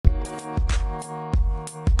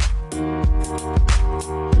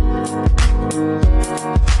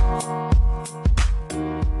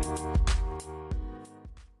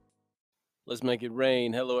Let's make it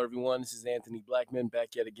rain. Hello, everyone. This is Anthony Blackman back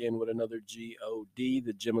yet again with another GOD,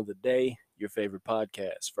 the Gem of the Day, your favorite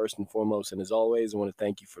podcast. First and foremost, and as always, I want to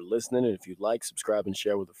thank you for listening. And if you'd like, subscribe and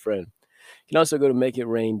share with a friend. You can also go to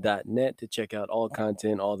makeitrain.net to check out all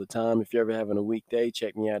content all the time. If you're ever having a weekday,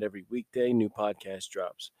 check me out every weekday. New podcast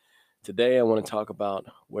drops. Today, I want to talk about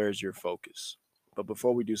where's your focus. But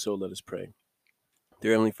before we do so, let us pray.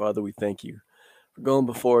 Dear Heavenly Father, we thank you for going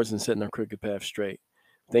before us and setting our crooked path straight.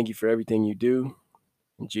 Thank you for everything you do.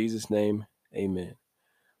 In Jesus' name, amen.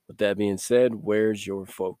 With that being said, where's your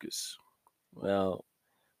focus? Well,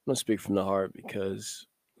 I'm going to speak from the heart because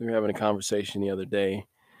we were having a conversation the other day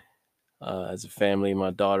as a family.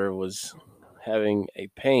 My daughter was having a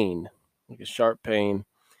pain, like a sharp pain,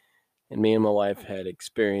 and me and my wife had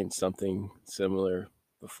experienced something similar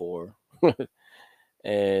before.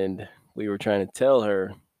 And we were trying to tell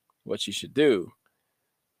her what she should do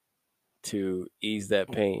to ease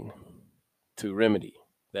that pain, to remedy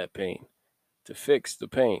that pain, to fix the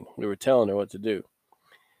pain. We were telling her what to do.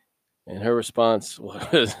 And her response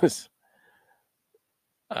was,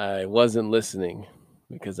 I wasn't listening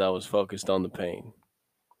because I was focused on the pain.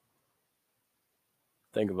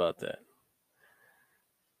 Think about that.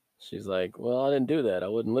 She's like, well, I didn't do that. I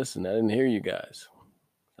wouldn't listen. I didn't hear you guys.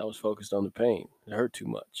 I was focused on the pain. It hurt too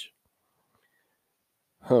much.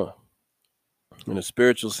 In a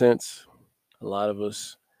spiritual sense, a lot of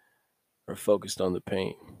us are focused on the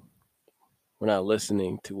pain. We're not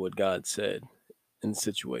listening to what God said in the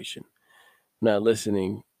situation. We're not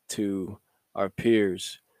listening to our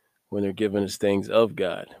peers when they're giving us things of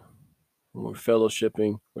God. When we're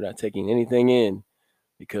fellowshipping, we're not taking anything in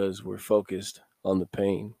because we're focused on the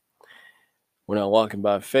pain. We're not walking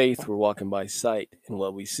by faith, we're walking by sight in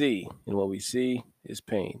what we see. And what we see is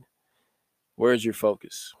pain. Where's your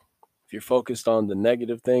focus? If you're focused on the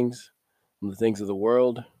negative things, on the things of the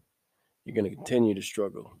world, you're going to continue to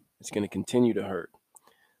struggle. It's going to continue to hurt.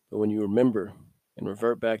 But when you remember and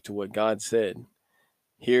revert back to what God said,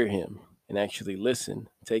 hear Him and actually listen,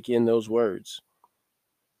 take in those words,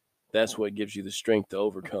 that's what gives you the strength to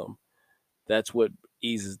overcome. That's what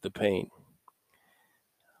eases the pain.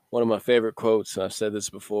 One of my favorite quotes, and I've said this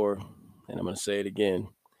before, and I'm going to say it again,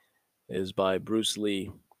 is by Bruce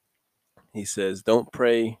Lee. He says, don't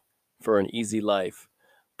pray for an easy life.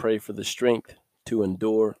 Pray for the strength to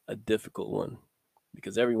endure a difficult one.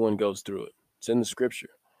 Because everyone goes through it. It's in the scripture.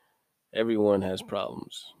 Everyone has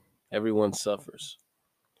problems. Everyone suffers.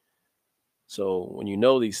 So when you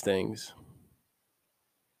know these things,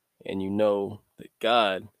 and you know that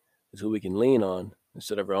God is who we can lean on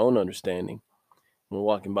instead of our own understanding, when we're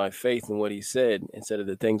walking by faith in what He said instead of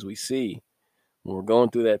the things we see, when we're going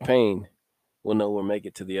through that pain, we'll know we'll make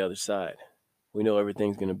it to the other side. We know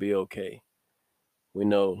everything's going to be okay. We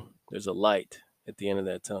know there's a light at the end of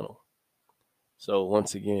that tunnel. So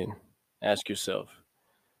once again, ask yourself,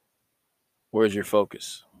 where's your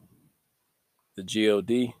focus? The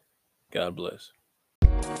GOD, God bless.